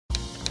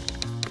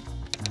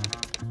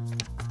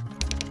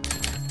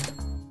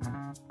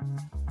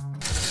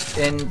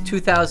In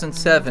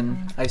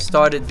 2007, I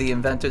started the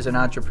Inventors and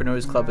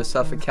Entrepreneurs Club of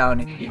Suffolk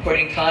County. You're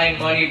putting time,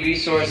 money,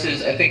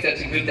 resources. I think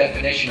that's a good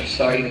definition of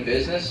starting a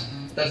business.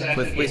 Doesn't have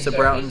With to be Lisa a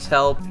Broughton's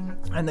help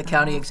and the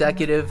county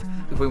executive,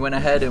 we went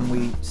ahead and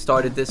we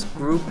started this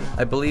group.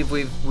 I believe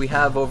we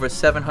have over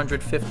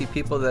 750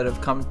 people that have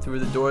come through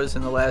the doors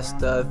in the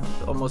last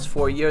almost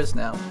 4 years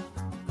now.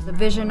 The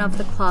vision of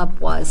the club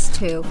was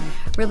to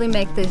really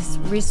make these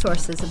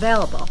resources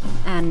available,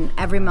 and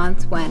every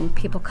month when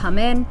people come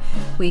in,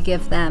 we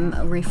give them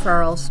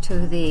referrals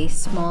to the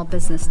small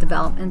business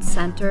development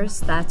centers.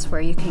 That's where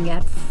you can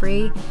get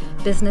free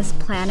business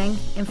planning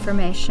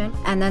information,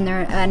 and then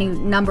there are any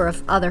number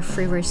of other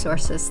free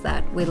resources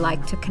that we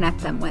like to connect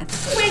them with.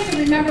 The way to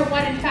remember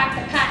what in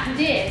fact a patent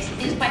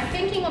is by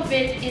thinking of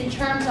it in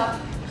terms of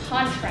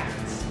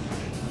contracts.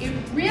 It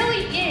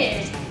really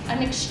is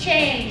an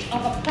exchange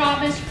of a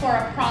promise for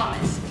a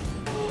promise.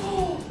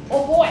 Oh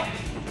boy,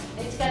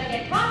 it's gonna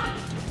get cocky.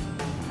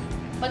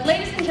 But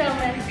ladies and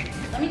gentlemen,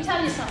 let me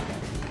tell you something.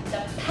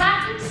 The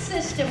patent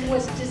system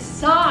was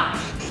designed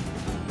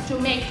to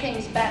make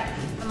things better.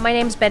 My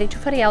name is Betty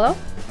Tufariello.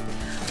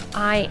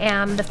 I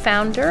am the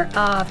founder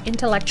of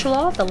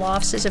IntellectuLaw, the law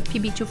offices of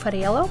Betty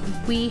Tufariello.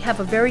 We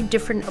have a very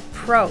different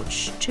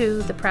approach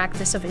to the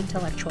practice of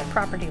intellectual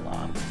property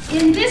law.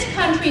 In this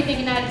country, in the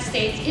United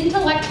States,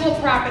 intellectual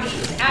property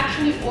is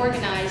actually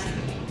organized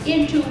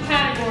into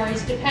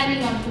categories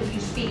depending on who you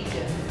speak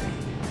to.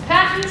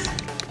 Patents,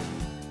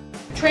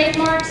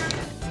 trademarks,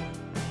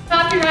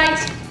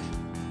 copyrights,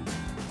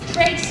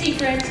 trade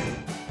secrets,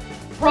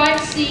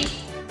 privacy,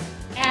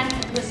 and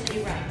publicity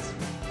rights.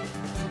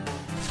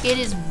 It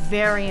is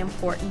very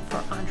important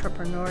for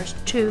entrepreneurs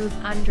to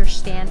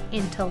understand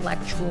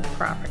intellectual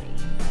property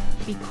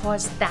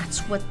because that's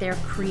what they're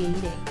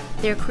creating.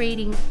 They're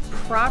creating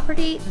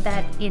property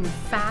that in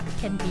fact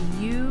can be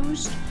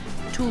used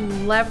to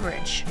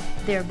leverage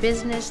their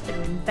business,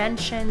 their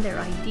invention, their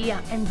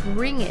idea, and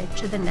bring it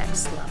to the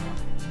next level.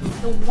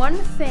 The one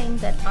thing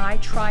that I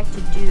try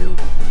to do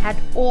at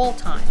all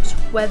times,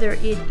 whether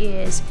it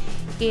is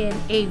in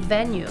a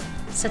venue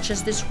such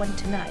as this one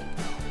tonight,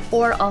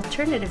 or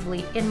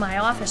alternatively in my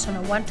office on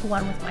a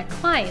one-to-one with my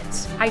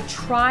clients, I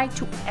try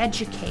to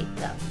educate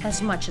them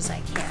as much as I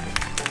can.